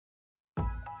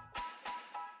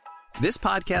This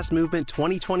Podcast Movement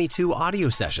 2022 audio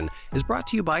session is brought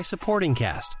to you by Supporting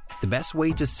Cast, the best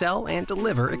way to sell and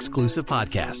deliver exclusive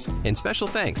podcasts. And special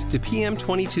thanks to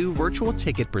PM22 virtual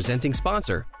ticket presenting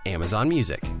sponsor, Amazon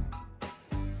Music.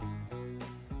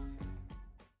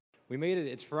 We made it.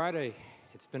 It's Friday.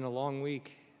 It's been a long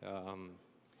week.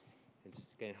 It's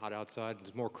getting hot outside.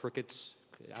 There's more crickets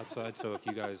outside, so if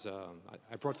you guys,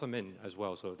 I brought some in as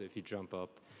well, so if you jump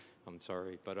up, I'm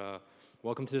sorry. But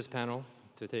welcome to this panel.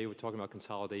 Today we're talking about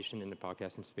consolidation in the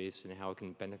podcasting space and how it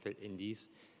can benefit indies,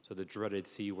 so the dreaded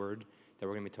C word that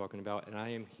we're going to be talking about. And I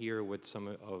am here with some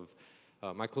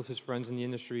of my closest friends in the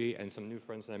industry and some new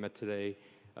friends that I met today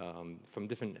from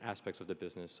different aspects of the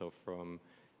business, so from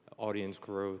audience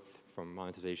growth, from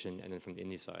monetization, and then from the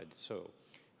indie side. So,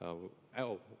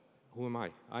 who am I?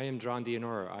 I am John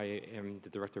Dianora. I am the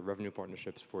Director of Revenue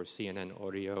Partnerships for CNN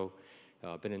Audio.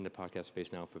 Been in the podcast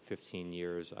space now for 15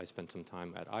 years. I spent some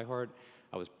time at iHeart.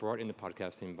 I was brought into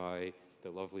podcasting by the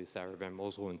lovely Sarah Van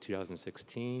Mosel in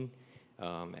 2016.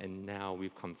 And now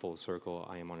we've come full circle.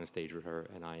 I am on a stage with her,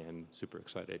 and I am super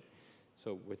excited.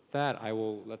 So with that, I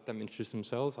will let them introduce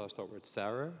themselves. I'll start with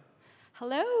Sarah.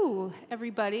 Hello,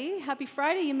 everybody. Happy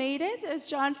Friday. You made it, as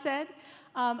John said.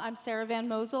 I'm Sarah Van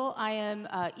Mosel. I am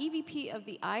EVP of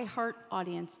the iHeart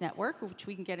Audience Network, which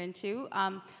we can get into.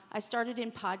 I started in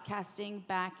podcasting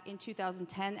back in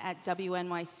 2010 at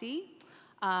WNYC.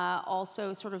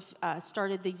 Also sort of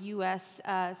started the U.S.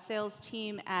 Sales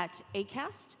team at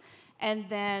Acast, and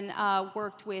then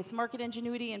worked with Market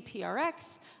Ingenuity and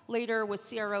PRX, later was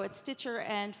CRO at Stitcher,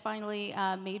 and finally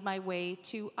made my way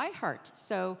to iHeart.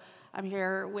 So I'm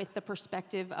here with the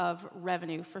perspective of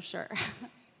revenue, for sure.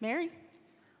 Mary?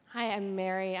 Hi, I'm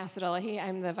Mary Asadolahi.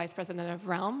 I'm the Vice President of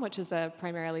Realm, which is a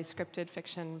primarily scripted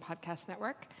fiction podcast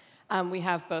network. We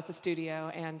have both a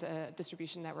studio and a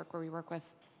distribution network where we work with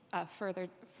further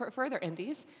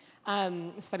indies.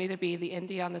 It's funny to be the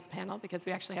indie on this panel because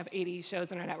we actually have 80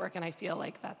 shows in our network, and I feel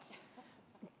like that's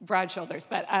broad shoulders.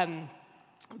 But I'm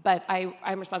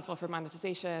responsible for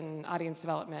monetization, audience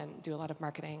development, do a lot of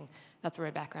marketing. That's where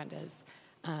my background is.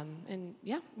 And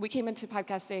yeah, we came into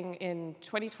podcasting in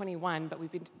 2021, but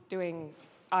we've been doing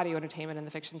audio entertainment in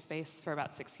the fiction space for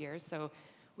about 6 years. So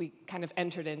we kind of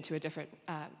entered into a different,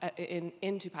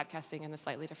 into podcasting in a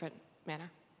slightly different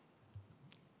manner.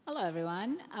 Hello,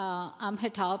 everyone. I'm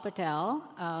Hital Patel,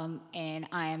 and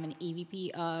I am an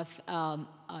EVP of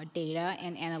data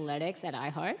and analytics at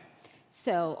iHeart.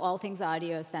 So all things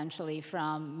audio, essentially,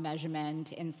 from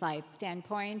measurement, insight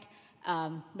standpoint,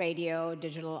 radio,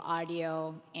 digital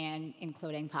audio, and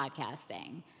including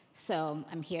podcasting. So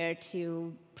I'm here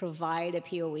to provide a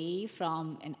POE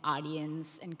from an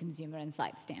audience and consumer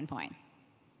insight standpoint.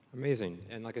 Amazing.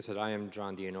 And like I said, I am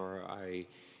John Dianora. I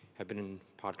have been in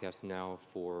podcasting now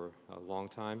for a long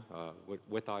time,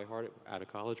 with iHeart out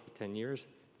of college for 10 years,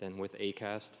 then with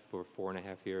Acast for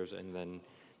 4.5 years, and then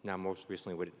now most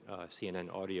recently with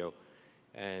CNN Audio.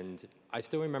 And I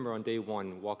still remember on day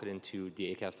one walking into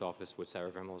the Acast office with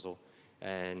Sarah Van Mosel,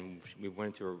 and we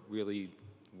went into a really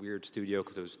weird studio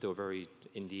because it was still very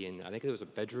indie, and I think it was a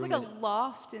bedroom. It's like a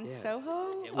loft in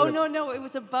Soho? No, it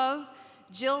was above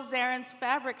Jill Zarin's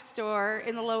fabric store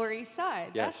in the Lower East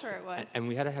Side. Yes. That's where it was. And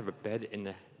we had to have a bed in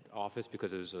the office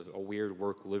because it was a weird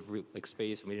work-live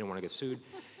space, and we didn't want to get sued.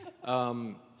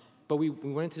 But we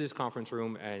went into this conference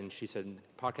room, and she said,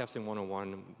 Podcasting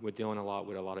 101, we're dealing a lot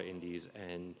with a lot of indies,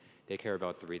 and they care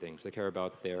about three things. They care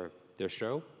about their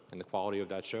show and the quality of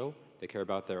that show. They care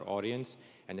about their audience,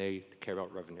 and they care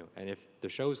about revenue. And if the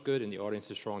show is good and the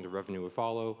audience is strong, the revenue will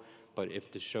follow. But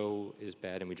if the show is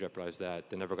bad and we jeopardize that,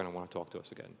 they're never going to want to talk to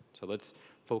us again. So let's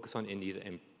focus on indies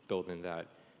and building that.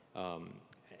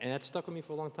 And that stuck with me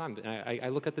for a long time. And I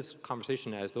look at this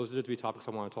conversation as those are the three topics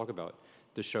I want to talk about.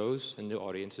 The shows and the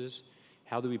audiences.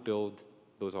 How do we build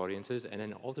those audiences? And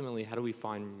then ultimately, how do we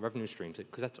find revenue streams?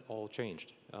 Because that's all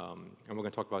changed. And we're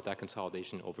going to talk about that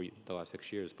consolidation over the last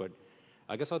 6 years. But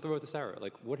I guess I'll throw it to Sarah.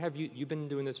 Like, what have you've been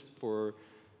doing this for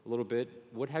a little bit.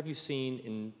 What have you seen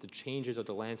in the changes of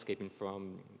the landscaping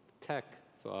from tech,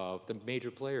 the major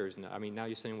players? And I mean, now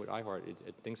you're sitting with iHeart.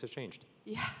 Things have changed.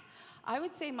 Yeah. I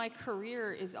would say my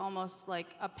career is almost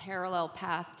like a parallel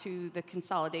path to the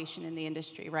consolidation in the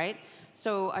industry, right?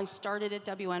 So I started at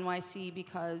WNYC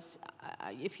because,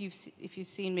 if you've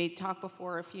seen me talk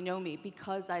before, if you know me,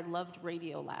 because I loved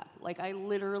Radiolab. Like, I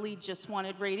literally just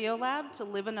wanted Radiolab to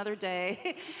live another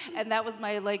day, and that was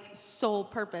my, like, sole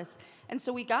purpose. And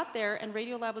so we got there, and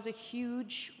Radiolab was a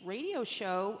huge radio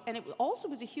show, and it also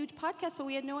was a huge podcast, but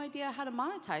we had no idea how to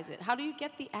monetize it. How do you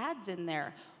get the ads in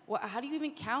there? How do you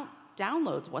even count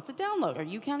downloads? What's a download? Are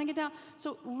you counting it down?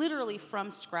 So literally from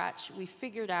scratch, we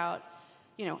figured out,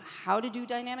 how to do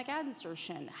dynamic ad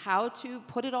insertion, how to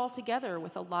put it all together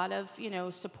with a lot of,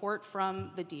 support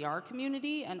from the DR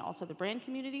community and also the brand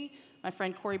community. My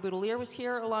friend Corey Boudelier was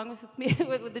here along with me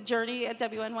with the journey at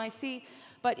WNYC.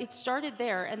 But it started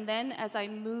there, and then as I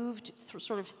moved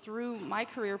sort of through my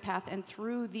career path and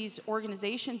through these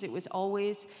organizations, it was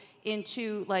always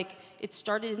into, it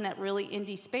started in that really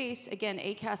indie space. Again,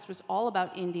 ACAST was all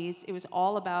about indies. It was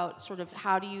all about sort of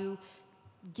how do you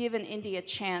give an indie a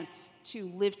chance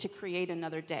to live to create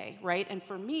another day, right? And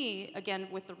for me, again,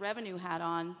 with the revenue hat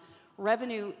on,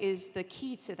 revenue is the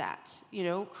key to that.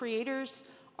 Creators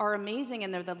are amazing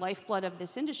and they're the lifeblood of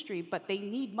this industry, but they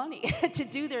need money to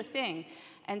do their thing.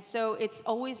 And so it's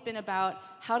always been about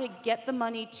how to get the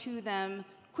money to them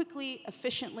quickly,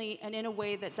 efficiently, and in a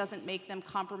way that doesn't make them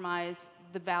compromise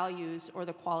the values or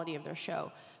the quality of their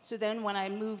show. So then when I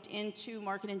moved into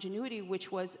Market Ingenuity,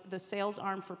 which was the sales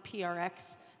arm for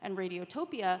PRX and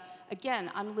Radiotopia,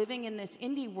 again, I'm living in this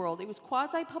indie world. It was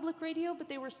quasi-public radio, but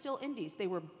they were still indies. They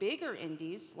were bigger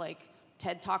indies, like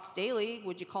TED Talks Daily.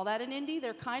 Would you call that an indie?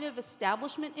 They're kind of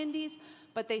establishment indies,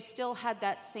 but they still had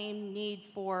that same need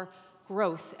for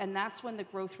growth, and that's when the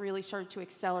growth really started to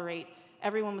accelerate.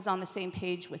 Everyone was on the same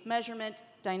page with measurement.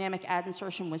 Dynamic ad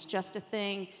insertion was just a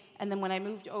thing. And then when I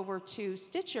moved over to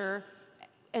Stitcher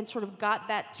and sort of got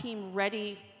that team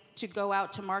ready to go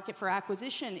out to market for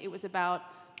acquisition, it was about,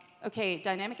 okay,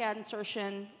 dynamic ad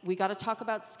insertion, we got to talk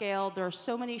about scale. There are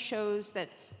so many shows that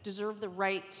deserve the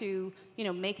right to,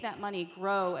 make that money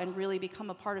grow and really become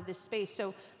a part of this space.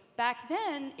 So back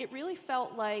then, it really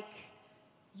felt like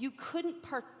you couldn't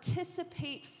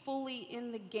participate fully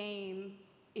in the game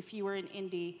if you were an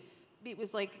indie. It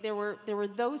was like there were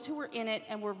those who were in it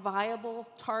and were viable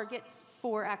targets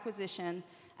for acquisition,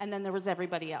 and then there was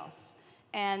everybody else.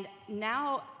 And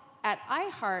now at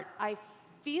iHeart, I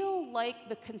feel like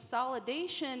the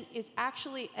consolidation is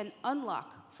actually an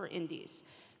unlock for indies,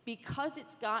 because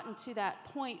it's gotten to that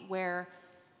point where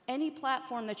any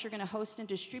platform that you're going to host and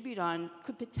distribute on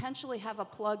could potentially have a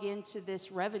plug into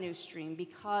this revenue stream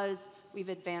because we've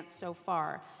advanced so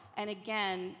far. And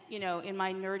again, in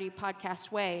my nerdy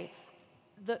podcast way,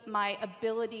 my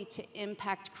ability to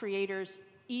impact creators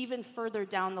even further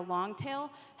down the long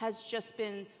tail has just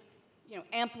been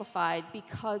amplified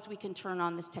because we can turn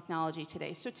on this technology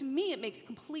today. So to me, it makes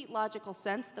complete logical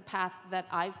sense, the path that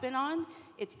I've been on.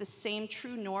 It's the same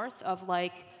true north of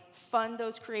fund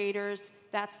those creators.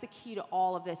 That's the key to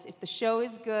all of this. If the show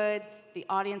is good, the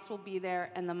audience will be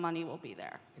there and the money will be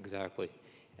there. Exactly.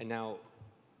 And now,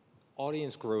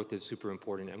 audience growth is super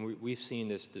important, and we've seen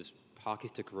this hockey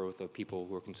stick growth of people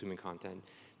who are consuming content.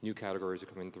 New categories are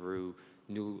coming through,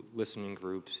 new listening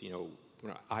groups.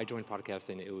 When I joined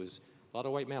podcasting, it was a lot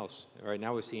of white males. Right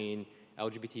now we're seeing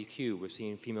LGBTQ, we're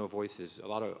seeing female voices, a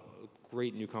lot of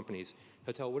great new companies.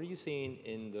 Hatel, what are you seeing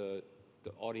in the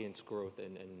audience growth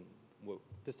and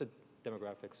just the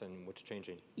demographics and what's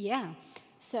changing? Yeah.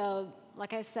 So,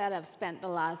 like I said, I've spent the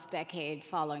last decade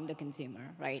following the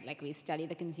consumer, right? We study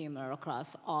the consumer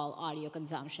across all audio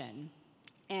consumption.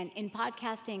 And in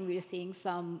podcasting, we're seeing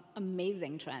some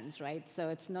amazing trends, right? So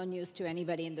it's no news to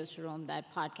anybody in this room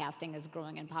that podcasting is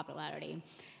growing in popularity.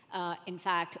 In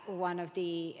fact, one of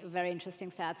the very interesting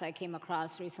stats I came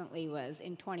across recently was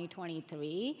in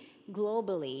 2023,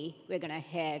 globally, we're going to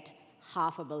hit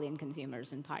 500 million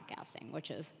consumers in podcasting,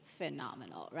 which is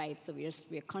phenomenal, right? So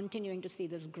we're continuing to see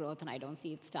this growth, and I don't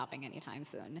see it stopping anytime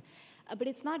soon. But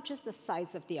it's not just the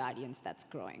size of the audience that's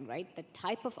growing, right? The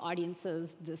type of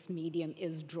audiences this medium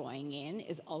is drawing in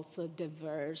is also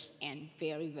diverse and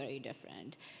very, very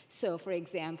different. So, for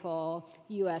example,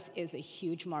 US is a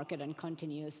huge market and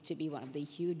continues to be one of the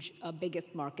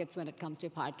biggest markets when it comes to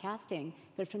podcasting.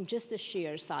 But from just the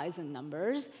sheer size and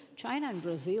numbers, China and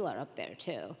Brazil are up there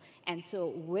too. And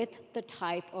so with the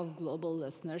type of global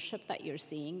listenership that you're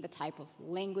seeing, the type of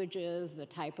languages, the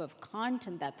type of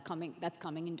content that's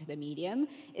coming into the medium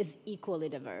is equally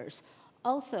diverse.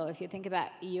 Also, if you think about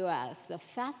US, the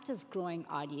fastest growing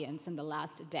audience in the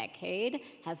last decade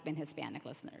has been Hispanic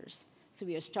listeners. So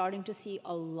we are starting to see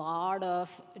a lot of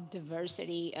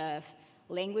diversity of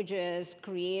languages,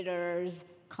 creators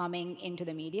coming into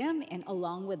the medium, and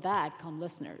along with that come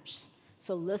listeners.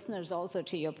 So listeners also,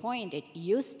 to your point, it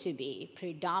used to be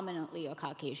predominantly a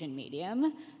Caucasian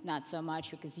medium, not so much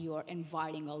because you are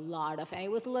inviting a lot of, and it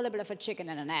was a little bit of a chicken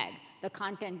and an egg. The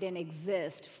content didn't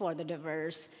exist for the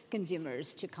diverse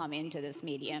consumers to come into this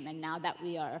medium, and now that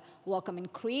we are welcoming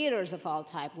creators of all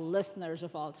types, listeners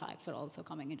of all types are also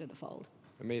coming into the fold.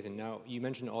 Amazing. Now, you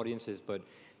mentioned audiences, but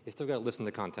they still got to listen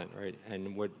to content, right?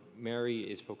 And what Mary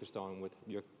is focused on with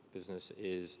your business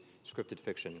is scripted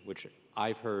fiction, which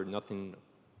I've heard nothing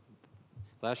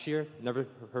Last year, never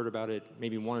heard about it,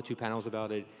 maybe 1 or 2 panels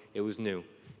about it. It was new.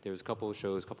 There was a couple of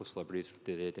shows, a couple of celebrities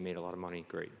did it. They made a lot of money,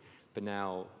 great. But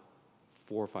now,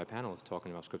 4 or 5 panels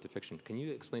talking about scripted fiction. Can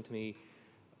you explain to me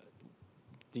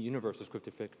the universe of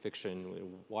scripted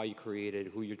fiction, why you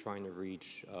created, who you're trying to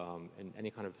reach, and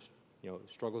any kind of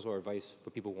struggles or advice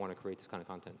for people who want to create this kind of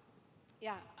content?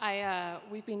 Yeah,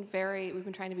 we've been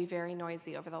trying to be very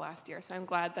noisy over the last year, so I'm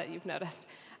glad that you've noticed.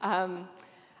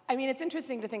 I mean, it's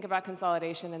interesting to think about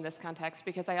consolidation in this context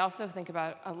because I also think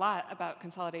a lot about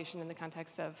consolidation in the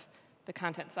context of the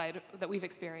content side that we've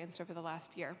experienced over the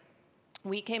last year.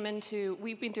 We've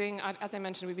been doing, as I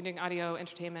mentioned, we've been doing audio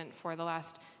entertainment for the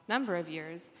last number of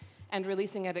years and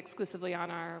releasing it exclusively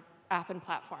on our app and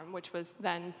platform, which was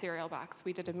then Serial Box.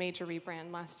 We did a major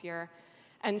rebrand last year.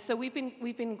 And so we've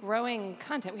been growing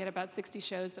content. We had about 60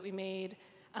 shows that we made.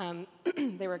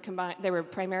 They were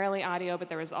primarily audio, but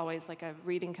there was always like a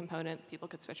reading component. People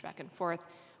could switch back and forth.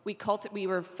 We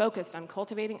were focused on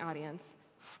cultivating audience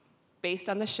based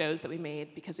on the shows that we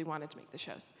made because we wanted to make the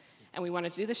shows. And we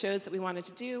wanted to do the shows that we wanted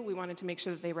to do. We wanted to make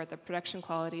sure that they were at the production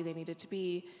quality they needed to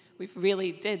be. We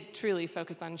really did truly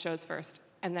focus on shows first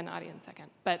and then audience second.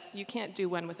 But you can't do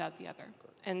one without the other.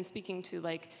 And speaking to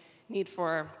like need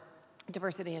for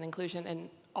diversity and inclusion in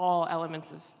all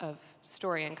elements of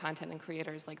story and content and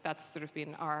creators, like that's sort of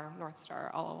been our North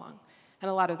Star all along. And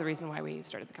a lot of the reason why we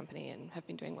started the company and have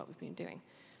been doing what we've been doing.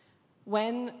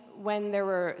 When there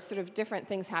were sort of different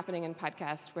things happening in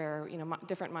podcasts where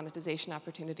different monetization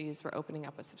opportunities were opening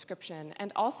up with subscription,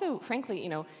 and also, frankly,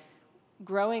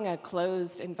 growing a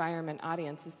closed environment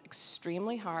audience is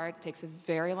extremely hard, it takes a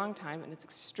very long time, and it's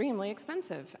extremely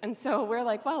expensive. And so we're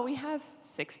like, well, we have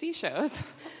 60 shows.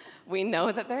 We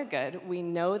know that they're good. We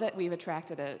know that we've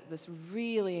attracted this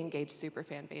really engaged super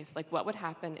fan base. Like, what would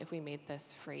happen if we made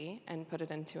this free and put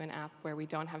it into an app where we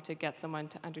don't have to get someone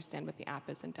to understand what the app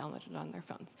is and download it on their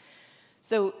phones?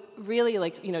 So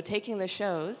really, taking the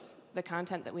shows, the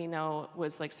content that we know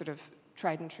was like sort of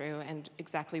tried and true and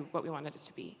exactly what we wanted it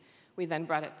to be. We then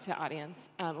brought it to audience.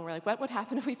 And we're like, what would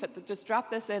happen if we just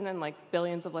dropped this in and like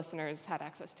billions of listeners had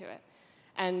access to it?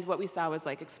 And what we saw was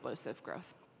like explosive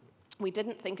growth. We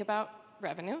didn't think about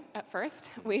revenue at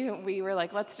first. We were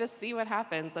like, let's just see what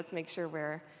happens. Let's make sure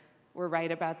we're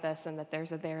right about this and that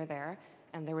there's a there.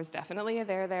 And there was definitely a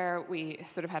there. We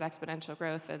sort of had exponential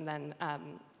growth, and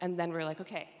then we're like,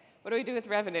 okay, what do we do with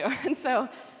revenue? And so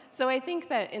I think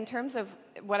that in terms of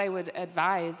what I would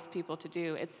advise people to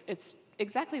do, it's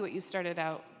exactly what you started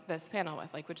out this panel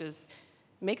with, which is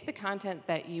make the content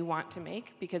that you want to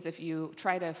make, because if you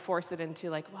try to force it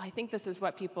into well, I think this is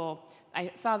what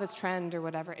I saw this trend or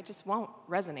whatever, it just won't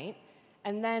resonate.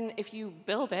 And then if you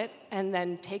build it and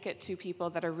then take it to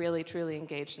people that are really, truly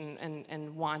engaged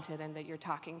and want it and that you're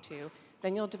talking to,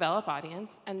 then you'll develop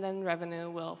audience and then revenue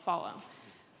will follow.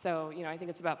 So, I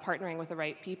think it's about partnering with the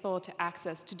right people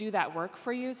to do that work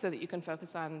for you so that you can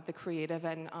focus on the creative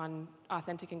and on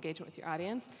authentic engagement with your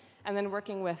audience. And then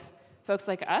working with folks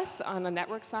like us on a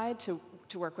network side to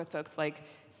work with folks like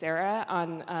Sarah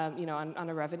on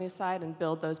a revenue side and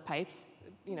build those pipes,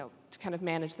 to kind of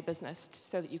manage the business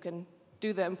so that you can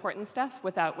do the important stuff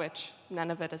without which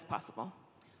none of it is possible.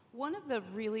 One of the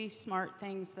really smart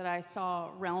things that I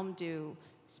saw Realm do,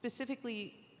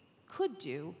 specifically could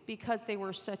do because they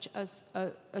were such a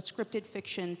scripted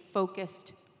fiction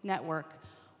focused network,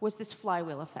 was this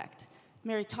flywheel effect.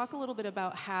 Mary, talk a little bit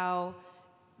about how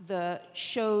the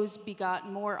shows begot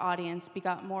more audience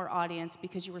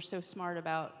because you were so smart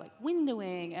about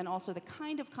windowing and also the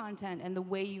kind of content and the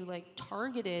way you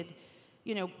targeted,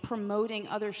 promoting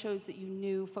other shows that you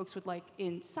knew folks would like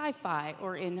in sci-fi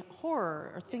or in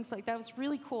horror or things like that. It was a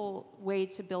really cool way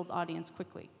to build audience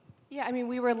quickly. Yeah, I mean,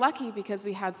 we were lucky because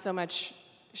we had so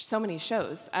many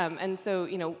shows. And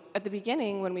so, at the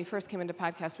beginning, when we first came into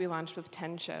podcasts, we launched with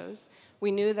 10 shows.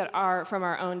 We knew that from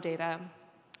our own data,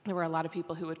 there were a lot of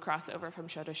people who would cross over from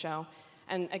show to show.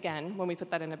 And again, when we put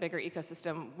that in a bigger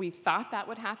ecosystem, we thought that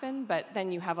would happen, but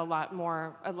then you have a lot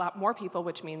more people,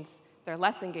 which means they're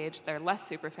less engaged, they're less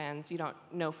super fans. You don't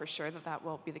know for sure that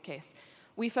will be the case.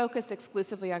 We focused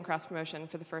exclusively on cross-promotion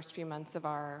for the first few months of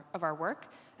our work,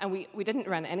 and we didn't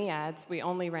run any ads. We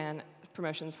only ran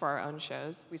promotions for our own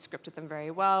shows. We scripted them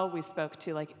very well. We spoke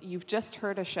to you've just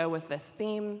heard a show with this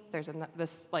theme. There's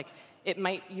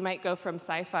you might go from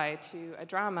sci-fi to a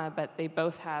drama, but they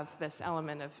both have this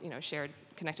element of shared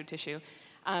connective tissue,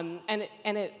 and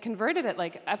it converted at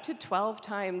up to 12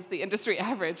 times the industry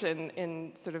average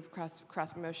in sort of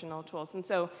cross-promotional tools. And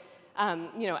so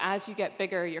as you get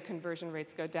bigger, your conversion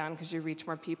rates go down because you reach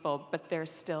more people, but they're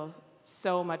still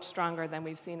so much stronger than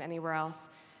we've seen anywhere else.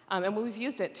 And we've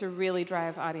used it to really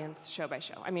drive audience show by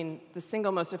show. I mean, the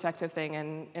single most effective thing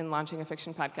in launching a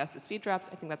fiction podcast is feed drops.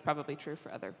 I think that's probably true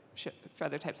for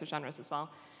other types of genres as well.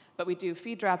 But we do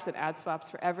feed drops and ad swaps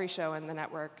for every show in the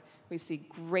network. We see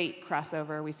great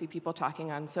crossover. We see people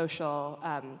talking on social.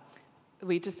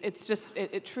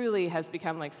 It truly has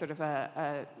become like sort of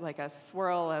a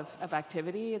swirl of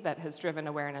activity that has driven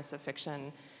awareness of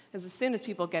fiction. Because as soon as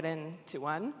people get into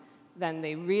one, then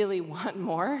they really want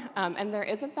more, and there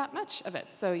isn't that much of it.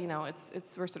 So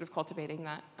we're sort of cultivating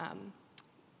that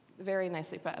very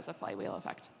nicely, but as a flywheel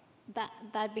effect.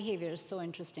 That behavior is so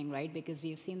interesting, right? Because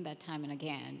we've seen that time and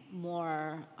again.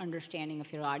 More understanding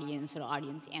of your audience or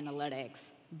audience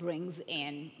analytics brings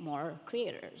in more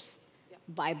creators. Yep.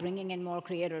 By bringing in more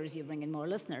creators, you bring in more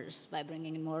listeners. By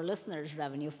bringing in more listeners,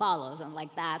 revenue follows. And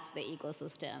that's the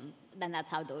ecosystem. Then that's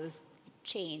how those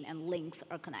chain and links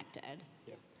are connected.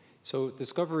 Yeah. So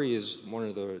discovery is one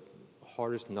of the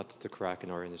hardest nuts to crack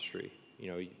in our industry.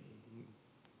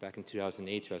 Back in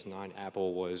 2008, 2009,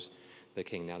 Apple was the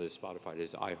king. Now there's Spotify,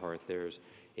 there's iHeart, there's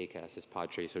Acast, there's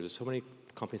Podchaser. There's so many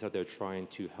companies out there trying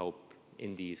to help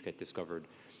indies get discovered.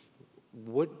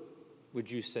 What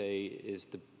would you say is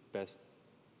the best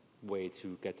way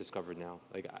to get discovered now?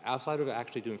 Like outside of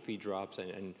actually doing feed drops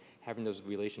and having those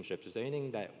relationships, is there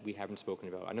anything that we haven't spoken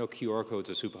about? I know QR codes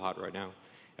are super hot right now.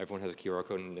 Everyone has a QR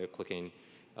code and they're clicking.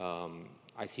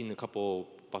 I've seen a couple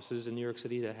buses in New York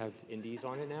City that have indies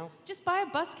on it now. Just buy a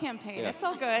bus campaign. Yeah. It's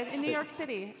all good in New York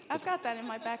City. I've got that in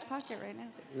my back pocket right now.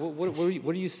 What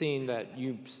are you seeing that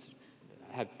you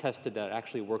have tested that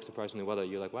actually works surprisingly well? That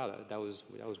you're like, wow, that was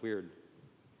weird.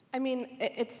 I mean,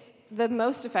 it's the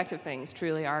most effective things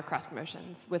truly are cross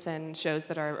promotions within shows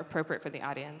that are appropriate for the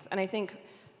audience. And I think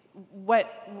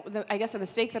I guess the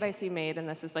mistake that I see made in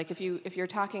this is like if you're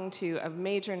talking to a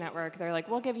major network, they're like,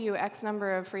 we'll give you X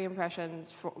number of free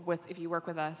impressions if you work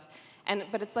with us,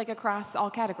 but it's like across all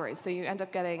categories. So you end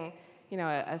up getting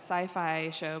a sci-fi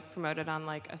show promoted on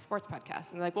like a sports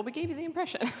podcast, and they're like, well, we gave you the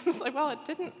impression. I was like, well, it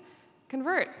didn't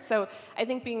convert. So I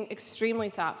think being extremely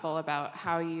thoughtful about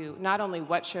how not only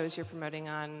what shows you're promoting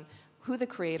on, who the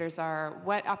creators are,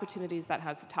 what opportunities that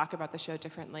has to talk about the show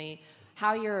differently,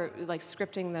 how you're like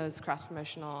scripting those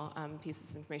cross-promotional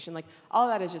pieces of information, like all of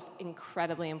that is just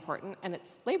incredibly important, and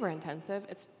it's labor-intensive,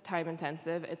 it's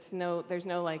time-intensive. It's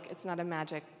not a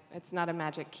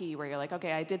magic key where you're like,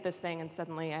 okay, I did this thing and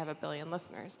suddenly I have 1 billion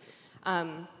listeners.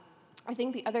 I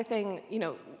think the other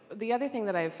thing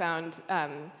that I've found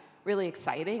really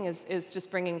exciting is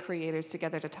just bringing creators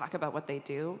together to talk about what they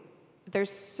do. There's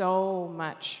so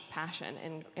much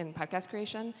passion in podcast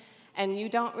creation. And you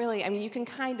don't really, you can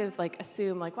kind of like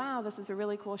assume like, wow, this is a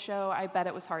really cool show. I bet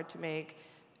it was hard to make.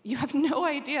 You have no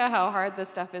idea how hard this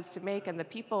stuff is to make, and the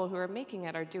people who are making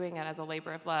it are doing it as a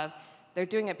labor of love. They're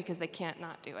doing it because they can't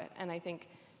not do it. And I think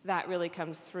that really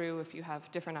comes through if you have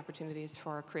different opportunities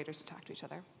for creators to talk to each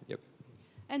other. Yep.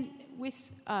 And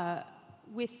with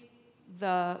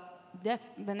the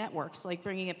networks, like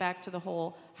bringing it back to the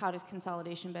whole, how does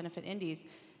consolidation benefit indies?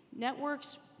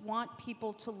 Networks want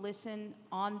people to listen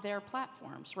on their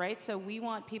platforms, right? So we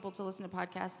want people to listen to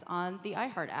podcasts on the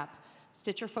iHeart app.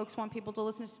 Stitcher folks want people to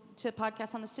listen to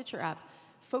podcasts on the Stitcher app.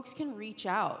 Folks can reach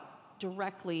out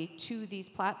directly to these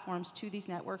platforms, to these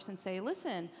networks, and say,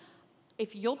 listen,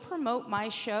 if you'll promote my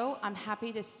show, I'm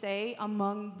happy to say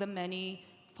among the many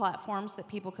platforms that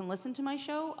people can listen to my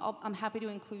show, I'm happy to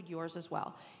include yours as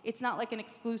well. It's not like an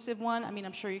exclusive one.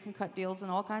 I'm sure you can cut deals in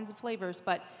all kinds of flavors,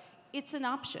 but it's an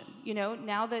option.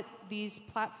 Now that these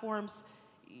platforms,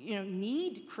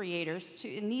 need creators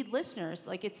need listeners.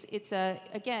 Like it's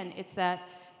that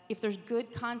if there's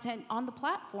good content on the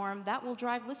platform, that will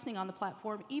drive listening on the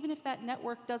platform, even if that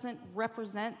network doesn't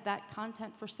represent that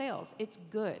content for sales. It's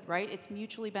good, right? It's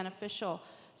mutually beneficial.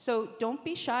 So don't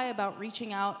be shy about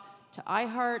reaching out to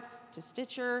iHeart, to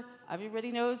Stitcher. Everybody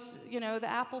knows, the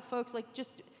Apple folks, like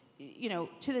just,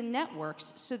 to the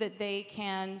networks so that they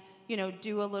can,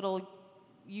 do a little,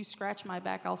 you scratch my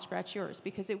back, I'll scratch yours,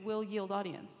 because it will yield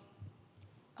audience.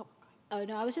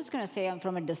 No, I was just going to say,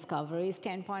 from a discovery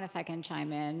standpoint, if I can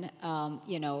chime in,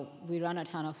 we run a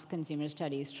ton of consumer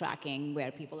studies tracking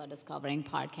where people are discovering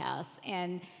podcasts.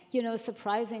 And,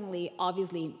 surprisingly,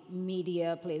 obviously,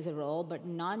 media plays a role, but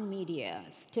non-media,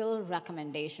 still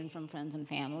recommendation from friends and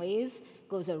families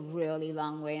goes a really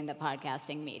long way in the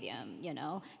podcasting medium,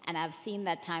 And I've seen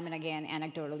that time and again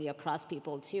anecdotally across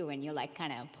people, too, and you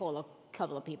kind of pull a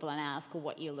couple of people and ask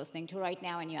what you're listening to right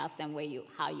now, and you ask them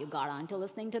how you got onto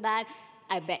listening to that.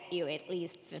 I bet you at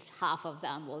least half of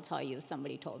them will tell you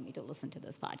somebody told me to listen to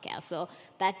this podcast. So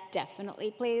that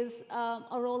definitely plays a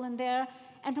role in there.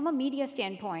 And from a media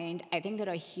standpoint, I think there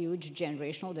are huge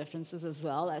generational differences as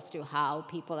well as to how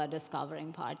people are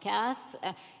discovering podcasts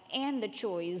and the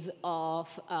choice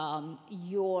of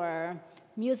your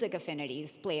music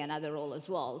affinities play another role as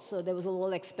well. So there was a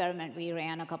little experiment we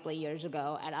ran a couple of years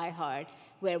ago at iHeart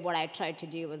where what I tried to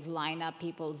do was line up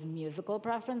people's musical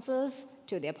preferences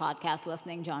to their podcast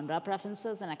listening genre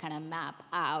preferences, and I kind of map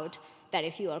out that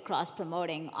if you are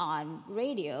cross-promoting on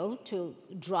radio to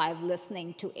drive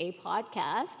listening to a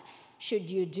podcast, should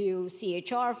you do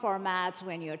CHR formats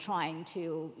when you're trying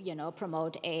to,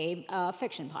 promote a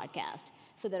fiction podcast?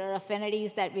 So there are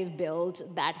affinities that we've built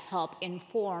that help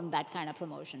inform that kind of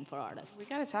promotion for artists. We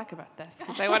got to talk about this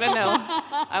because I want to know.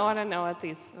 I want to know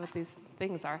what these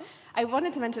things are. I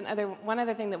wanted to mention one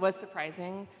other thing that was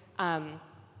surprising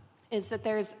is that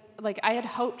there's I had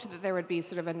hoped that there would be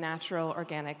sort of a natural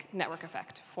organic network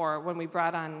effect for when we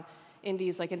brought on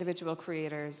indies, like individual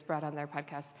creators brought on their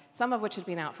podcasts, some of which had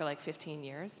been out for 15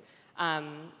 years.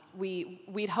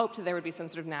 We'd hoped that there would be some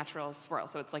sort of natural swirl.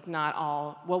 So it's not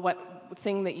all, what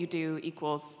thing that you do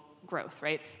equals growth,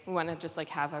 right? We want to just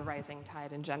have a rising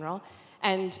tide in general.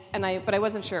 But I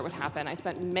wasn't sure it would happen. I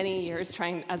spent many years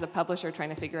as a publisher, trying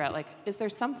to figure out, is there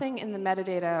something in the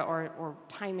metadata or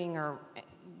timing or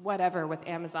whatever with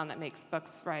Amazon that makes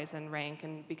books rise and rank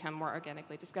and become more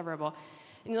organically discoverable?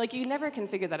 And you never can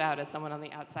figure that out as someone on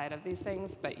the outside of these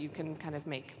things, but you can kind of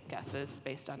make guesses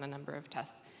based on a number of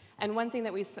tests. And one thing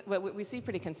that we see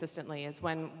pretty consistently is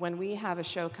when we have a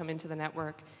show come into the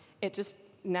network, it just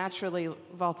naturally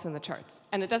vaults in the charts.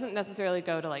 And it doesn't necessarily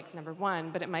go to number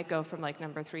 1, but it might go from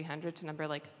number 300 to number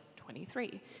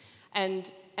 23.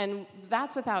 And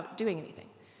that's without doing anything.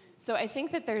 So I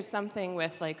think that there's something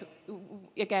with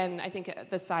again, I think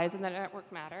the size of the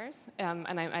network matters. And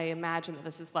I imagine that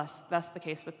this is less the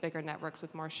case with bigger networks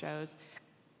with more shows.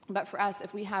 But for us,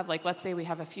 if we have, let's say we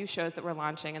have a few shows that we're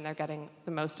launching and they're getting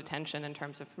the most attention in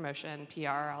terms of promotion,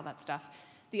 PR, all that stuff,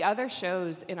 the other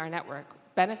shows in our network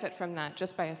benefit from that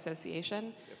just by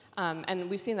association. And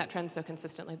we've seen that trend so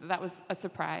consistently that was a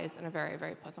surprise and a very,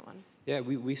 very pleasant one. Yeah,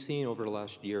 we've seen over the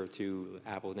last year or two,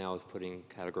 Apple now is putting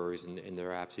categories in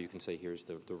their app, so you can say, here's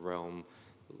the Realm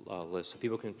list. So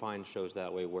people can find shows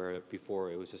that way, where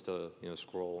before it was just a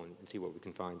scroll and see what we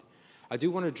can find. I do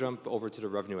want to jump over to the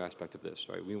revenue aspect of this,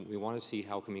 right? We want to see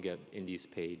how can we get indies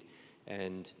paid.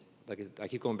 And I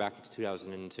keep going back to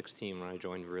 2016 when I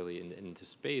joined really into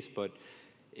space, but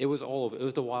it was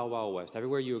the wild, wild west.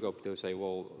 Everywhere you go, they would say,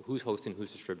 well, who's hosting,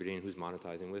 who's distributing, who's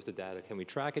monetizing, where's the data, can we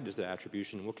track it, is there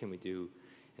attribution, what can we do?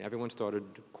 And everyone started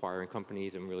acquiring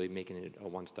companies and really making it a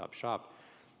one-stop shop.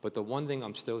 But the one thing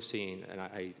I'm still seeing, and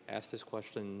I asked this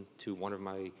question to one of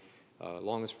my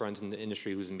longest friends in the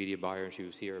industry who's a media buyer, and she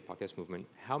was here at Podcast Movement,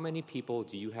 how many people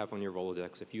do you have on your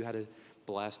Rolodex, if you had to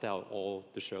blast out all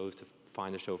the shows to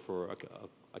find a show for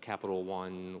a Capital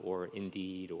One or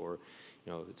Indeed or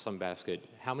Sunbasket,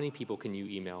 how many people can you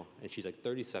email? And she's like,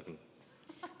 37.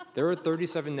 There are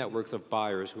 37 networks of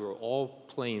buyers who are all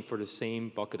playing for the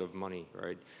same bucket of money,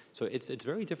 right? So it's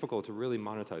very difficult to really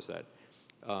monetize that.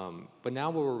 But now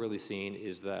what we're really seeing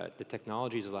is that the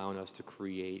technology is allowing us to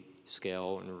create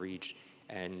scale and reach,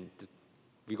 and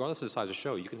regardless of the size of the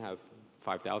show, you can have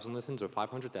 5,000 listens or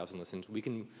 500,000 listens. We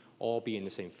can all be in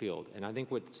the same field. And I think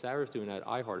what Sarah's doing at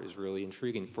iHeart is really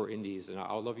intriguing for indies, and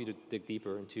I'd love you to dig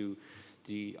deeper into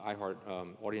the iHeart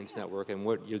audience network and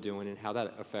what you're doing and how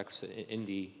that affects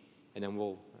indie, and then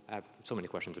we'll have so many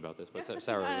questions about this, but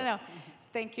Sarah. No.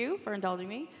 Thank you for indulging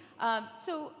me.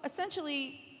 So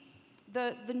essentially,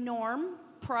 the norm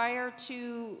prior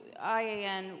to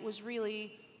IAN was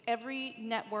really every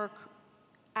network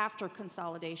after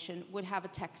consolidation would have a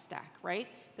tech stack, right?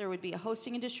 There would be a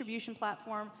hosting and distribution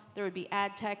platform, there would be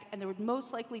ad tech, and there would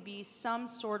most likely be some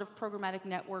sort of programmatic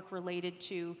network related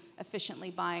to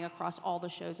efficiently buying across all the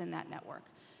shows in that network.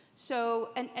 So,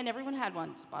 and everyone had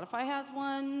one. Spotify has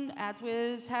one,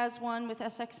 AdsWiz has one with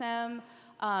SXM,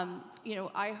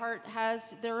 iHeart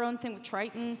has their own thing with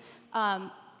Triton.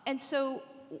 And so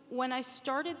when I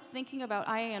started thinking about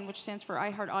IAN, which stands for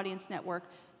iHeart Audience Network,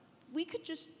 we could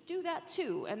just do that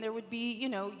too. And there would be,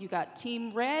 you got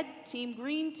team red, team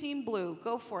green, team blue.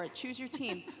 Go for it, choose your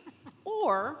team.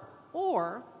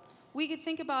 or we could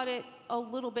think about it a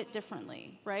little bit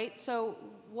differently, right? So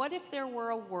what if there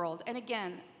were a world, and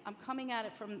again, I'm coming at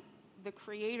it from the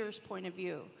creator's point of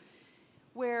view,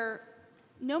 where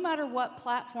no matter what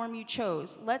platform you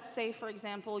chose, let's say, for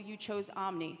example, you chose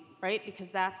Omni, right? Because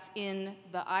that's in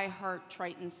the iHeart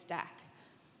Triton stack.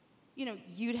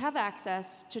 You'd have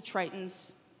access to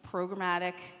Triton's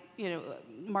programmatic,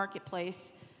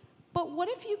 marketplace. But what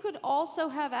if you could also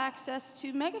have access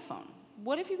to Megaphone?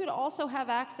 what if you could also have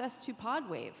access to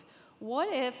Podwave? What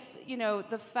if,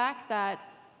 the fact that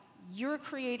you're a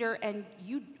creator and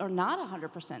you are not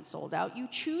 100% sold out, you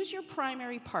choose your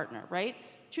primary partner, right?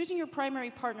 Choosing your primary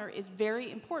partner is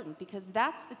very important because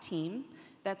that's the team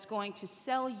that's going to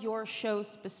sell your show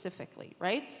specifically,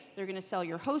 right? They're going to sell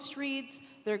your host reads.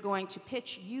 They're going to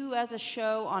pitch you as a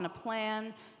show on a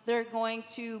plan. They're going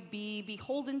to be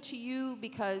beholden to you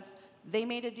because they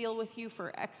made a deal with you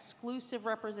for exclusive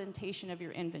representation of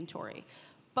your inventory.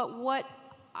 But what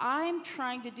I'm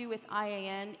trying to do with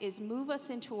IAN is move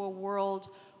us into a world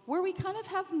where we kind of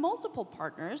have multiple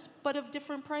partners, but of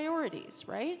different priorities,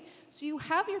 right? So you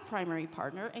have your primary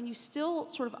partner, and you still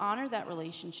sort of honor that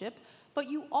relationship, but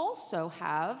you also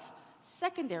have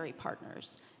secondary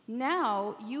partners.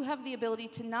 Now you have the ability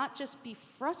to not just be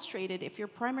frustrated if your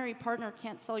primary partner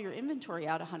can't sell your inventory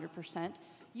out 100%,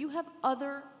 you have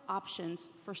other options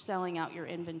for selling out your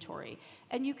inventory.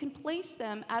 And you can place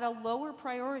them at a lower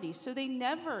priority so they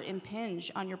never impinge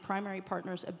on your primary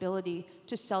partner's ability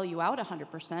to sell you out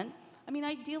 100%. I mean,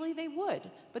 ideally they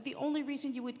would, but the only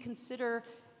reason you would consider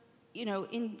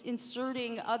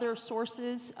inserting other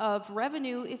sources of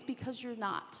revenue is because you're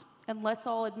not. And let's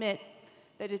all admit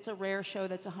that it's a rare show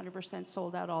that's 100%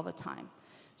 sold out all the time.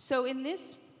 So in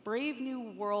this brave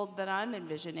new world that I'm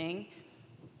envisioning,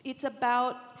 it's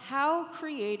about how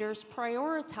creators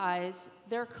prioritize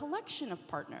their collection of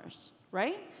partners,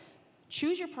 right?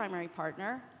 Choose your primary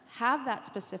partner, have that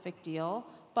specific deal,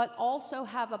 but also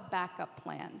have a backup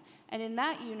plan. And in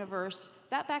that universe,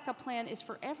 that backup plan is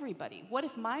for everybody. What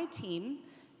if my team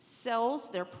sells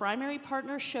their primary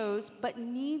partner shows but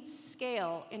needs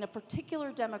scale in a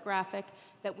particular demographic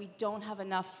that we don't have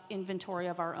enough inventory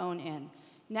of our own in?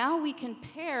 Now we can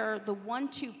pair the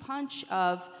 1-2 punch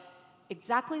of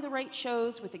exactly the right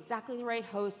shows with exactly the right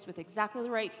hosts with exactly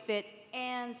the right fit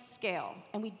and scale.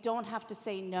 And we don't have to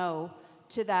say no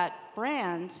to that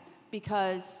brand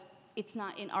because it's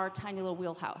not in our tiny little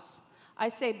wheelhouse. I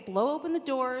say blow open the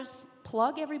doors,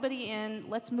 plug everybody in,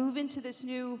 let's move into this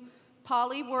new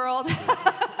poly world,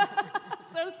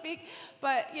 so to speak.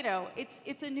 But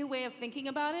it's a new way of thinking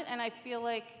about it, and I feel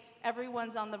like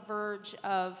everyone's on the verge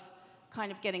of kind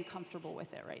of getting comfortable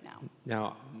with it right now.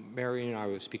 Now, Mary and I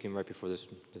were speaking right before this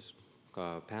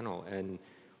panel, and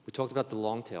we talked about the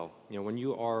long tail. When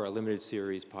you are a limited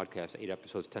series podcast, 8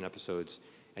 episodes, 10 episodes,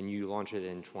 and you launch it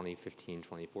in 2015,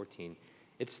 2014,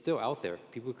 it's still out there.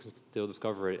 People can still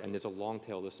discover it, and there's a long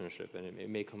tail listenership, and it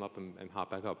may come up and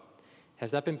hop back up.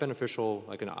 Has that been beneficial,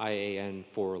 like an IAN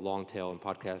for long tail and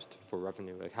podcast for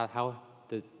revenue? Like how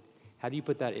do you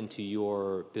put that into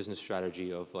your business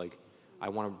strategy of like, I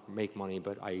want to make money,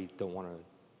 but I don't want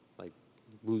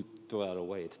to throw that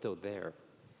away. It's still there.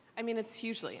 I mean, it's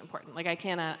hugely important. Like I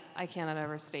cannot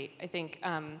overstate. I think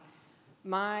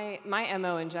my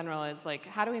MO in general is like,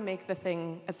 how do we make the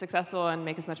thing as successful and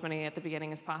make as much money at the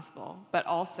beginning as possible, but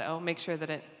also make sure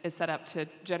that it is set up to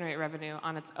generate revenue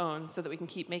on its own so that we can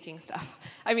keep making stuff.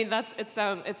 I mean,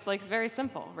 it's like very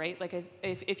simple, right? Like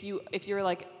if you're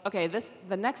like, okay,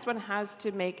 the next one has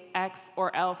to make X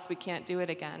or else we can't do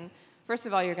it again. First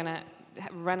of all, you're going to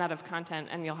run out of content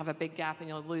and you'll have a big gap and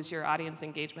you'll lose your audience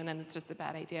engagement, and it's just a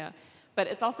bad idea. But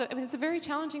it's also, it's a very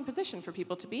challenging position for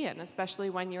people to be in, especially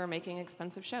when you're making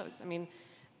expensive shows. I mean,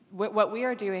 what we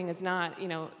are doing is not,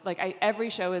 every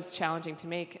show is challenging to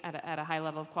make at a high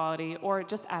level of quality or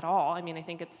just at all. I mean, I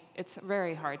think it's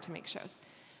very hard to make shows.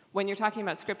 When you're talking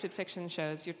about scripted fiction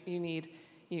shows, you're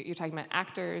talking about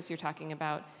actors, you're talking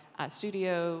about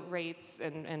studio rates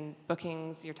and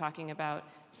bookings, you're talking about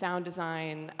sound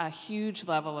design, a huge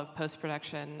level of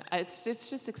post-production.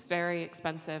 It's very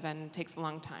expensive and takes a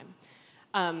long time.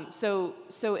 So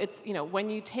it's, when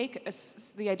you take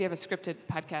the idea of a scripted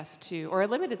podcast or a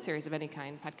limited series of any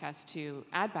kind podcast to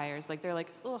ad buyers, they're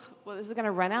like, oh, well, this is going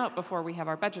to run out before we have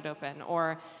our budget open,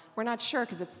 or we're not sure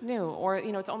because it's new, or,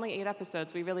 it's only 8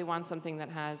 episodes, we really want something that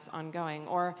has ongoing,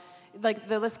 or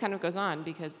the list kind of goes on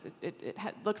because it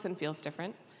looks and feels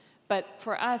different. But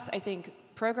for us, I think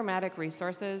programmatic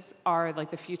resources are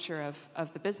the future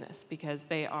of the business because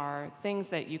they are things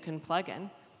that you can plug in.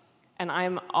 And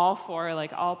I'm all for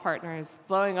all partners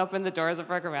blowing open the doors of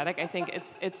programmatic. I think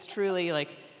it's truly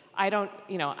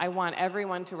I want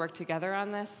everyone to work together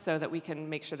on this so that we can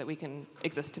make sure that we can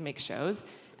exist to make shows.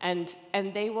 And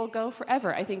they will go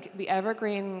forever. I think the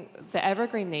evergreen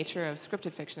nature of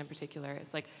scripted fiction in particular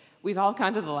is we've all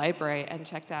gone to the library and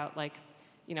checked out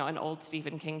an old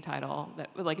Stephen King title that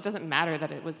it doesn't matter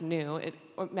that it was new. It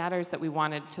matters that we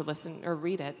wanted to listen or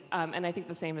read it. And I think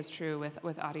the same is true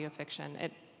with audio fiction.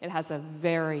 It has a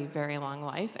very, very long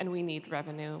life, and we need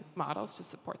revenue models to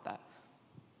support that.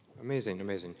 Amazing,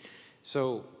 amazing.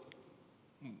 So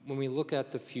when we look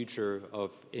at the future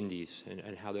of indies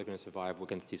and how they're going to survive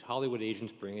against these Hollywood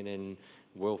agents bringing in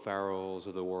Will Ferrells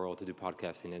of the world to do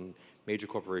podcasting, and major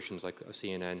corporations like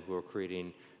CNN who are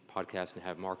creating podcasts and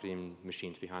have marketing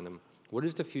machines behind them, what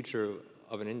is the future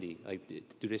of an indie? Like,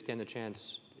 do they stand a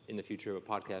chance in the future of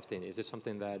podcasting? Is this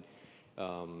something that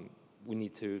we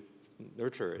need to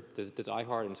nurture it? Does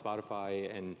iHeart and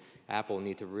Spotify and Apple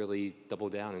need to really double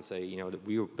down and say, that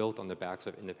we were built on the backs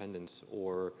of independence,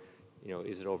 or,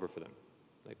 is it over for them?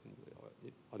 Like,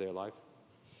 are they alive?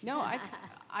 No,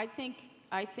 I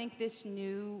think this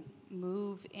new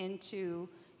move into,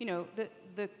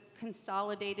 the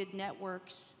consolidated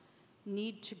networks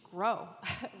need to grow,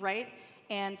 right?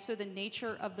 And so the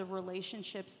nature of the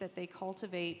relationships that they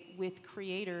cultivate with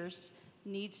creators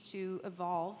needs to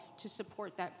evolve to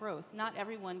support that growth. Not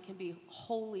everyone can be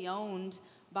wholly owned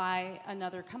by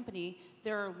another company.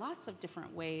 There are lots of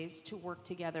different ways to work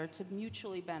together to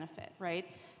mutually benefit, right?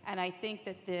 And I think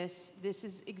that this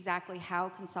is exactly how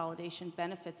consolidation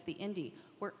benefits the indie.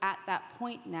 We're at that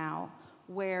point now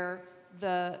where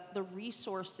the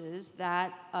resources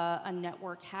that a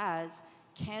network has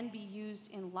can be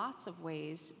used in lots of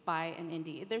ways by an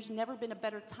indie. There's never been a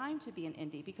better time to be an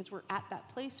indie because we're at that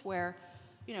place where,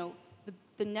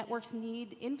 the networks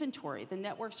need inventory. The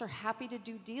networks are happy to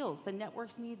do deals. The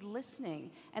networks need listening,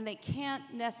 and they can't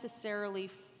necessarily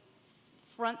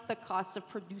front the costs of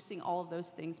producing all of those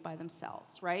things by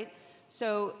themselves, right?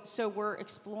 So we're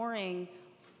exploring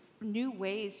new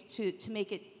ways to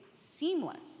make it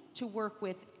seamless to work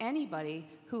with anybody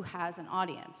who has an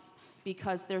audience,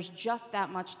 because there's just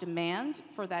that much demand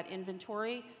for that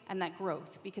inventory and that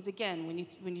growth. Because again,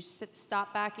 when you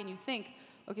stop back and you think,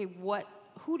 okay,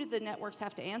 who do the networks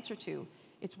have to answer to?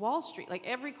 It's Wall Street. Like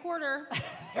every quarter,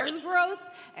 there's growth,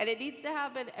 and it needs to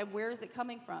happen. And where is it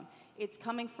coming from? It's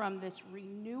coming from this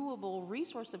renewable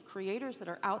resource of creators that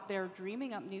are out there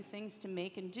dreaming up new things to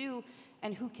make and do,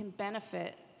 and who can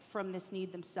benefit from this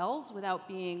need themselves without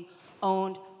being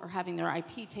owned or having their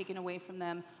IP taken away from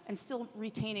them, and still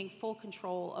retaining full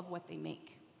control of what they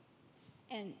make.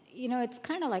 And, it's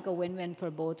kind of like a win-win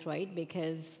for both, right?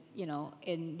 Because,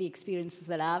 in the experiences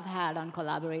that I've had on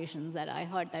collaborations that I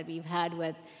heard that we've had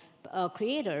with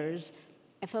creators,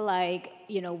 I feel like,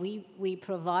 we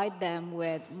provide them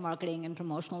with marketing and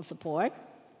promotional support.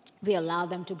 We allow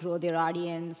them to grow their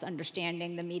audience,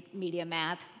 understanding the media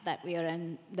math that we are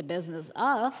in the business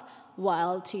of,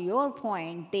 while, to your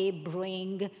point, they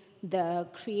bring the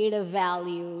creative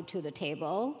value to the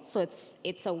table. So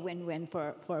it's a win-win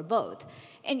for both.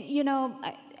 And,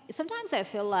 sometimes I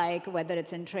feel like, whether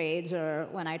it's in trades or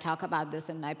when I talk about this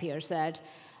in my peer set,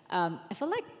 I feel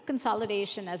like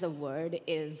consolidation as a word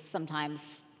is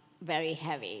sometimes very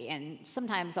heavy, and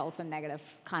sometimes also negative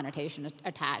connotation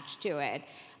attached to it.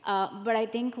 But I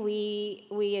think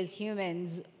we as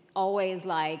humans always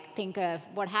think of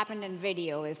what happened in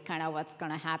video is kind of what's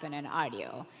going to happen in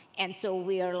audio. And so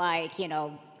we are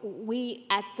we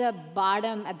at the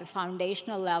bottom, at the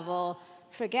foundational level,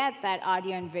 forget that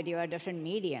audio and video are different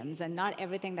mediums, and not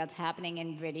everything that's happening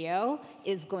in video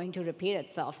is going to repeat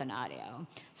itself in audio.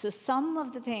 So some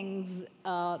of the things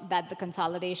that the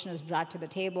consolidation has brought to the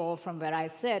table from where I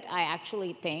sit, I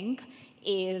actually think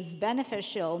is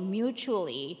beneficial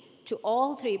mutually to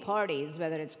all three parties,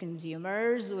 whether it's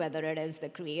consumers, whether it is the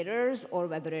creators, or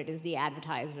whether it is the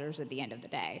advertisers at the end of the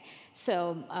day.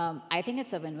 So I think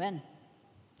it's a win-win.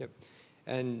 Yep.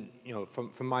 And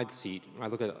from my seat, when I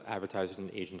look at advertisers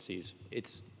and agencies,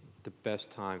 it's the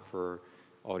best time for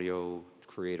audio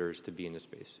creators to be in this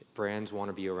space. Brands want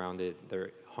to be around it. They're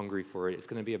hungry for it. It's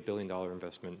going to be $1 billion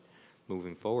investment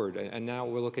moving forward. And now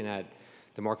we're looking at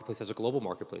the marketplace as a global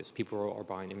marketplace. People are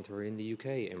buying inventory in the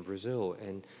UK and Brazil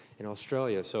and in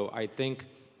Australia. So I think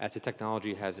as the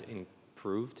technology has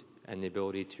improved and the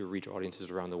ability to reach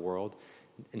audiences around the world,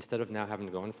 instead of now having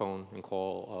to go on the phone and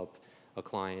call up a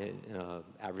client,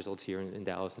 ad results here in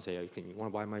Dallas, and say, oh, you want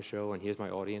to buy my show, and here's my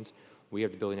audience, we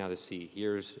have the ability now to see,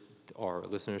 here's our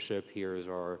listenership, here's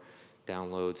our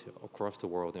downloads across the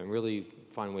world, and really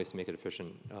find ways to make it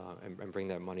efficient and bring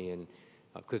that money in.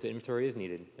 Because the inventory is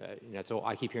needed. That's all.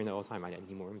 I keep hearing that all the time. I need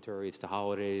more inventory. It's the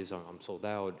holidays. I'm sold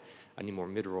out. I need more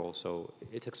mid-roll. So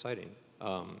it's exciting.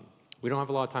 We don't have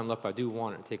a lot of time left, but I do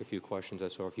want to take a few questions. I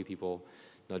saw a few people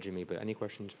nudging me. But any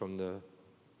questions from the?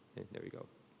 There we go.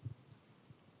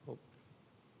 Oh.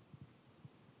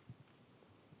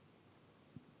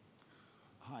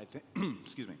 Hi.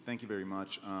 Excuse me. Thank you very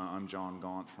much. I'm John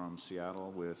Gaunt from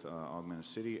Seattle with Augmented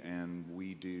City, and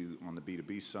we do on the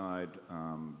B2B side.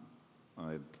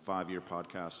 A 5-year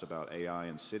podcast about AI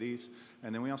and cities,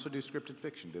 and then we also do scripted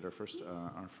fiction. Did our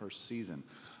first season.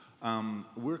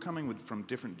 We're coming from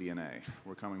different DNA.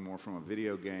 We're coming more from a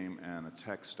video game and a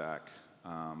tech stack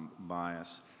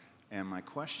bias. And my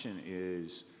question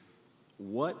is,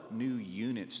 what new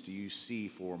units do you see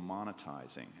for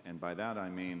monetizing? And by that I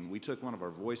mean, we took one of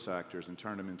our voice actors and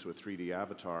turned him into a 3D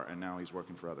avatar, and now he's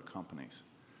working for other companies.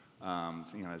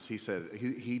 As he said,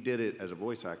 he did it as a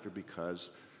voice actor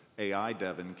because AI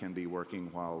Devin can be working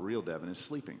while real Devin is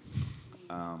sleeping.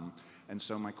 And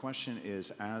so my question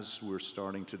is, as we're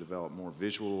starting to develop more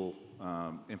visual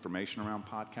information around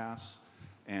podcasts,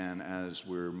 and as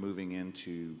we're moving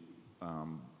into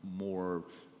more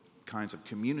kinds of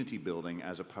community building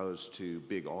as opposed to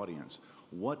big audience,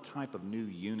 what type of new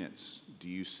units do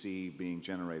you see being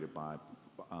generated by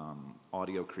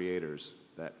audio creators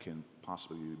that can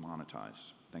possibly be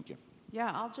monetized? Thank you.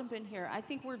 Yeah, I'll jump in here. I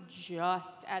think we're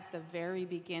just at the very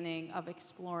beginning of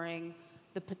exploring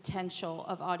the potential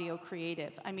of audio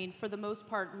creative. I mean, for the most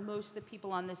part, most of the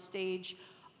people on this stage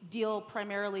deal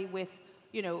primarily with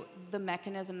the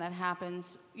mechanism that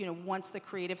happens, once the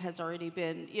creative has already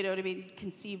been,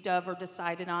 conceived of or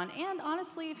decided on. And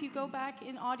honestly, if you go back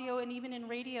in audio and even in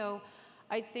radio,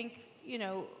 I think,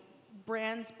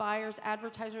 brands, buyers,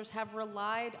 advertisers have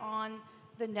relied on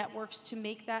the networks to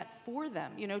make that for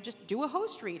them. Just do a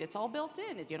host read. It's all built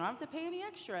in. You don't have to pay any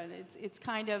extra. And it's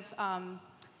kind of,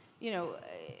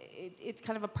 it's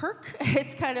kind of a perk.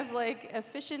 It's kind of like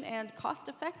efficient and cost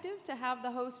effective to have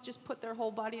the host just put their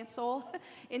whole body and soul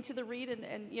into the read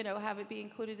and have it be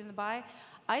included in the buy.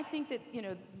 I think that,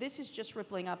 this is just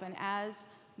rippling up, and as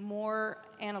more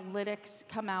analytics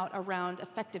come out around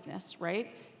effectiveness,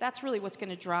 right? That's really what's going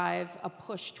to drive a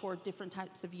push toward different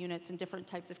types of units and different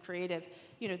types of creative.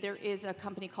 There is a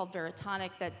company called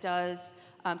Veritonic that does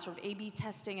sort of A/B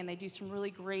testing, and they do some really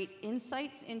great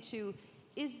insights into,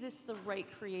 is this the right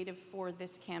creative for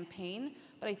this campaign?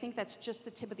 But I think that's just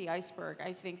the tip of the iceberg.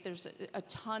 I think there's a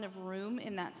ton of room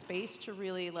in that space to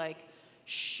really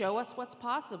show us what's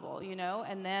possible,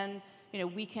 and then,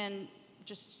 we can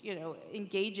just,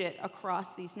 engage it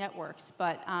across these networks.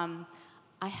 But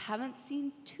I haven't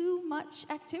seen too much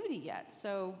activity yet,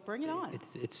 so bring it on.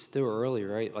 It's still early,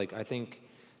 right? I think,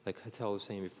 like Hatel was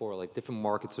saying before, different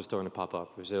markets are starting to pop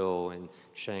up, Brazil and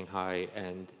Shanghai,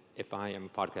 and if I am a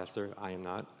podcaster, I am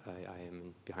not, I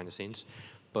am behind the scenes,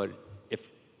 but if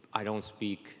I don't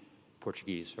speak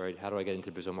Portuguese, right, how do I get into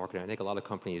the Brazil market? I think a lot of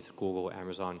companies, Google,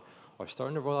 Amazon, are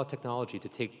starting to roll out technology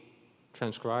to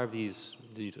transcribe these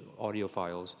audio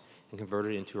files and convert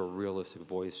it into a realistic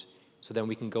voice, so then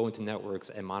we can go into networks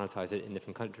and monetize it in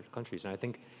different countries. And I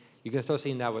think you can start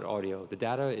seeing that with audio. The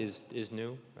data is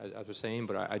new, as we're saying,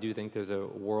 but I do think there's a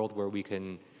world where we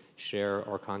can share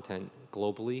our content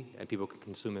globally and people can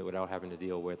consume it without having to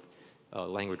deal with a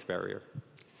language barrier.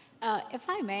 If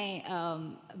I may,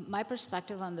 my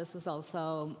perspective on this is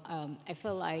also, I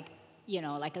feel like,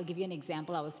 I'll give you an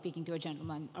example. I was speaking to a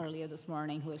gentleman earlier this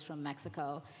morning who is from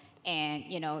Mexico, and,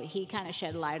 he kind of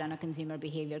shed light on a consumer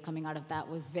behavior coming out of that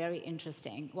was very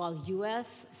interesting. While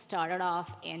US started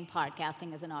off in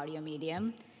podcasting as an audio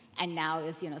medium, and now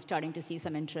is, starting to see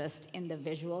some interest in the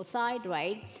visual side,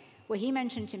 right? What he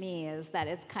mentioned to me is that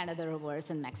it's kind of the reverse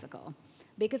in Mexico,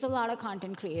 because a lot of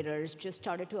content creators just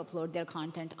started to upload their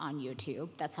content on YouTube.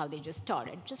 That's how they just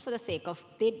started, just for the sake of,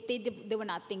 they were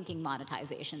not thinking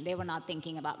monetization. They were not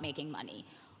thinking about making money.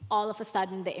 All of a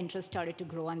sudden, the interest started to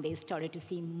grow, and they started to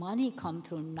see money come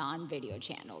through non-video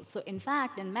channels. So in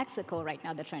fact, in Mexico right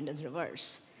now, the trend is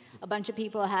reverse. A bunch of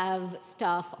people have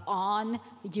stuff on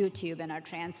YouTube and are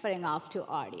transferring off to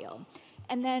audio.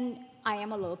 And then I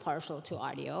am a little partial to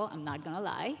audio, I'm not gonna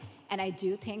lie. And I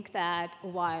do think that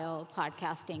while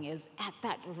podcasting is at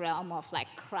that realm of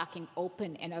cracking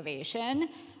open innovation,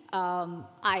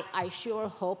 I sure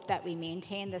hope that we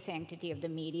maintain the sanctity of the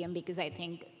medium, because I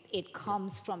think it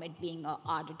comes from it being an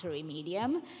auditory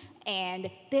medium. And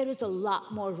there is a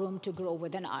lot more room to grow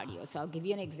within audio. So I'll give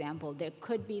you an example. There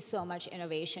could be so much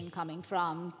innovation coming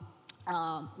from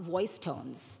voice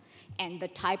tones. And the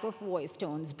type of voice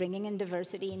tones, bringing in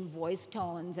diversity in voice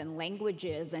tones and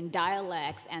languages and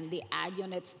dialects, and the ad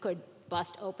units could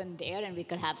bust open there, and we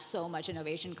could have so much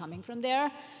innovation coming from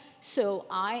there. So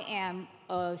I am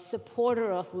a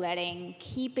supporter of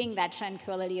keeping that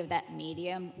tranquility of that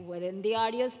medium within the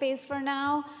audio space for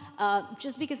now,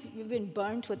 just because we've been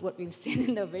burnt with what we've seen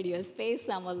in the video space.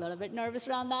 So I'm a little bit nervous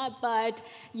around that, but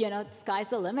sky's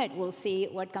the limit. We'll see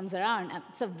what comes around.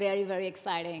 It's a very, very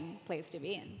exciting place to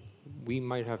be in. We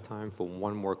might have time for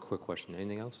one more quick question.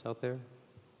 Anything else out there?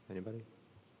 Anybody?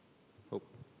 Oh.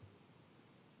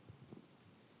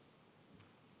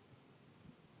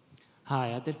 Hi,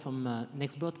 Adel from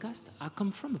Next Broadcast. I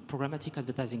come from a programmatic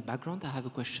advertising background. I have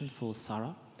a question for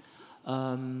Sarah.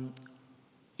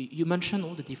 You mentioned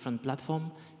all the different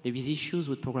platforms. There is issues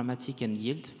with programmatic and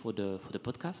yield for the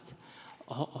podcast.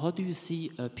 How do you see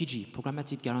PG,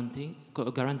 programmatic guaranteed,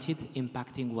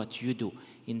 impacting what you do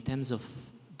in terms of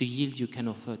the yield you can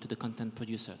offer to the content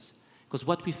producers? Because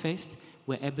what we faced,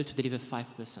 we're able to deliver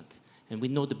 5%. And we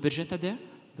know the budget are there,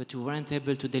 but we weren't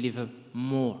able to deliver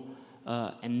more.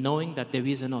 And knowing that there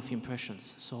is enough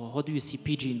impressions. So how do you see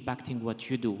PG impacting what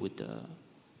you do with the...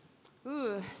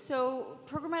 So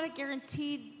programmatic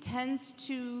guaranteed tends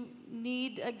to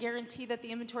need a guarantee that the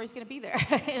inventory is going to be there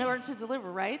in order to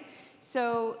deliver, right?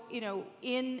 So,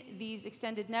 in these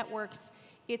extended networks,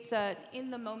 it's a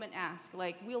in-the-moment ask.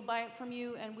 Like, we'll buy it from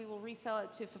you and we will resell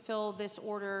it to fulfill this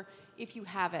order if you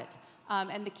have it.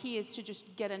 And the key is to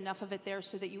just get enough of it there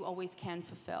so that you always can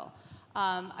fulfill.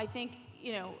 I think,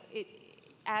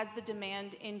 as the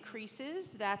demand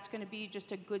increases, that's going to be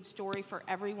just a good story for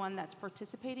everyone that's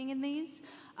participating in these.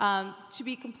 To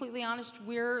be completely honest,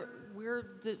 we're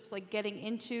just like getting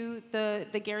into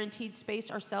the guaranteed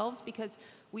space ourselves because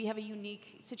we have a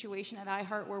unique situation at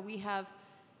iHeart where we have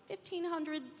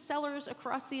 1,500 sellers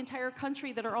across the entire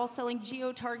country that are all selling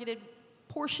geo-targeted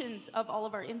portions of all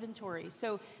of our inventory.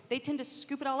 So they tend to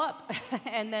scoop it all up,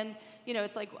 and then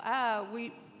it's like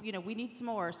we need some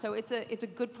more. So it's a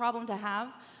good problem to have.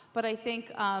 But I think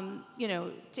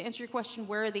to answer your question,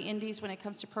 where are the indies when it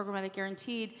comes to programmatic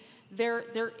guaranteed?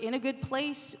 They're in a good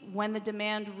place when the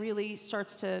demand really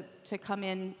starts to come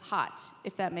in hot,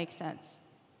 if that makes sense.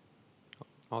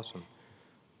 Awesome.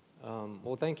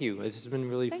 Well, thank you. This has been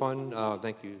really fun.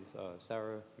 Thank you,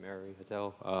 Sarah, Mary,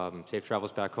 Adele. Safe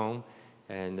travels back home.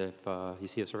 And if you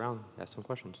see us around, ask some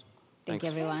questions. Thank you,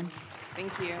 everyone.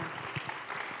 Thank you.